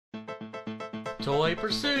Toy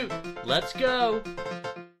Pursuit. Let's go!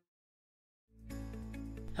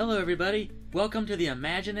 Hello everybody, welcome to the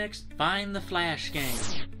Imaginext Find the Flash game.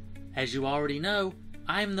 As you already know,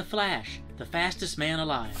 I'm the Flash, the fastest man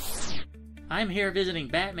alive. I'm here visiting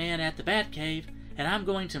Batman at the Batcave, and I'm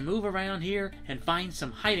going to move around here and find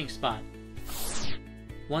some hiding spot.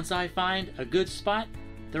 Once I find a good spot,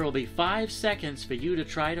 there will be 5 seconds for you to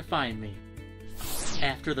try to find me.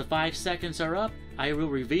 After the 5 seconds are up, I will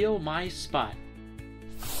reveal my spot.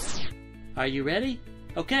 Are you ready?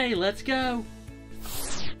 Okay, let's go!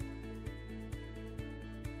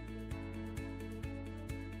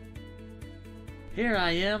 Here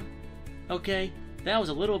I am. Okay, that was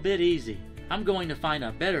a little bit easy. I'm going to find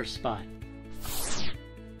a better spot.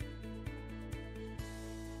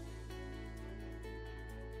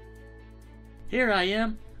 Here I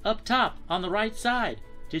am, up top, on the right side.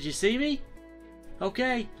 Did you see me?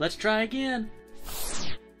 Okay, let's try again.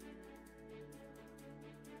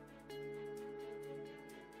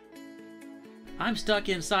 I'm stuck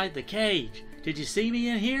inside the cage. Did you see me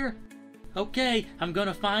in here? Okay, I'm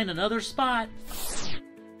gonna find another spot.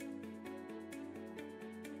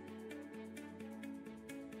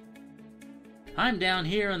 I'm down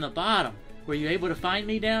here in the bottom. Were you able to find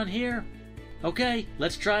me down here? Okay,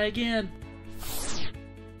 let's try again.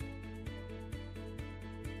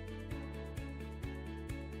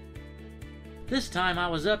 This time I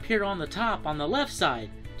was up here on the top on the left side.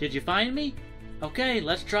 Did you find me? Okay,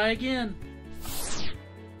 let's try again.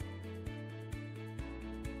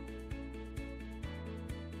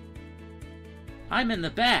 I'm in the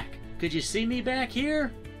back. Could you see me back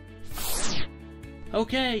here?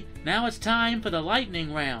 Okay, now it's time for the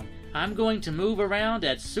lightning round. I'm going to move around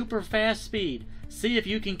at super fast speed. See if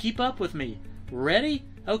you can keep up with me. Ready?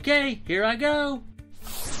 Okay, here I go.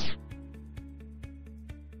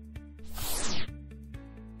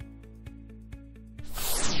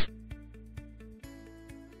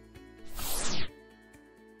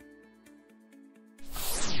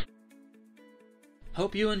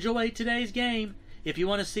 Hope you enjoyed today's game. If you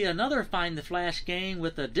want to see another Find the Flash game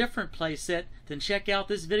with a different playset, then check out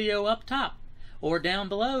this video up top. Or down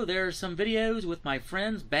below, there are some videos with my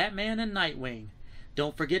friends Batman and Nightwing.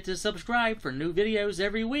 Don't forget to subscribe for new videos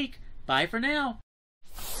every week. Bye for now.